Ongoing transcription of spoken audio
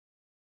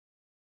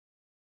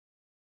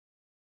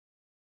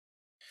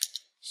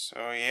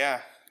So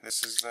yeah,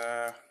 this is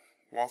the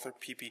Walther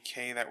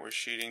PPK that we're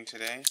shooting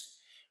today.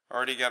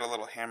 Already got a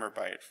little hammer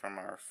bite from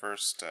our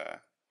first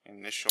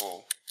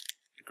initial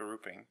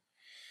grouping.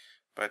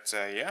 But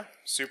yeah,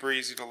 super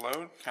easy to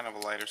load, kind of a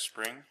lighter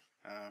spring.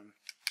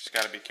 Just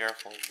got to be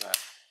careful of that.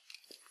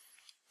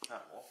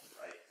 Not Walther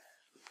bite.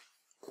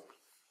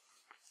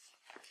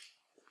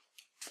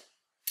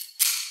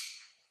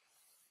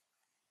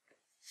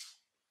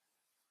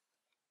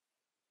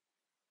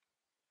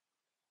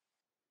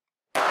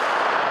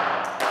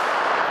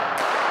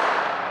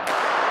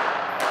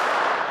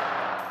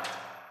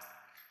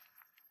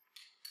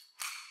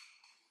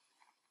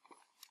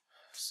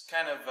 It's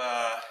kind of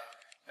a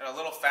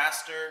little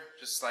faster,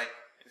 just like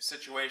in a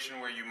situation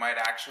where you might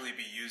actually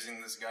be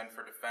using this gun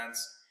for defense,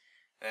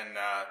 then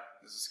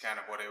this is kind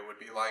of what it would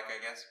be like,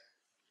 I guess.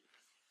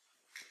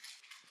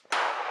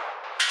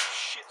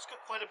 Shit, it's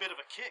got quite a bit of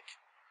a kick.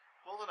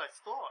 More than I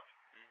thought.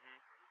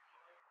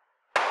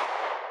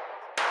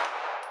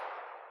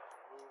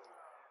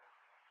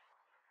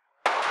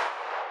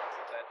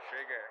 That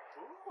trigger.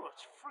 Ooh,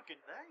 it's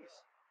freaking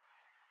nice.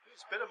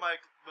 It's better than my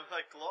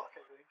Glock,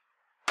 I think.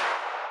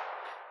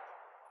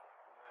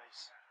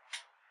 Nice.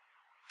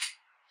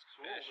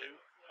 Cool, dude.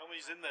 How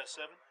many's in there?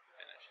 7?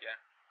 Finish, yeah.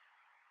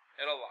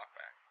 It'll lock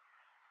back.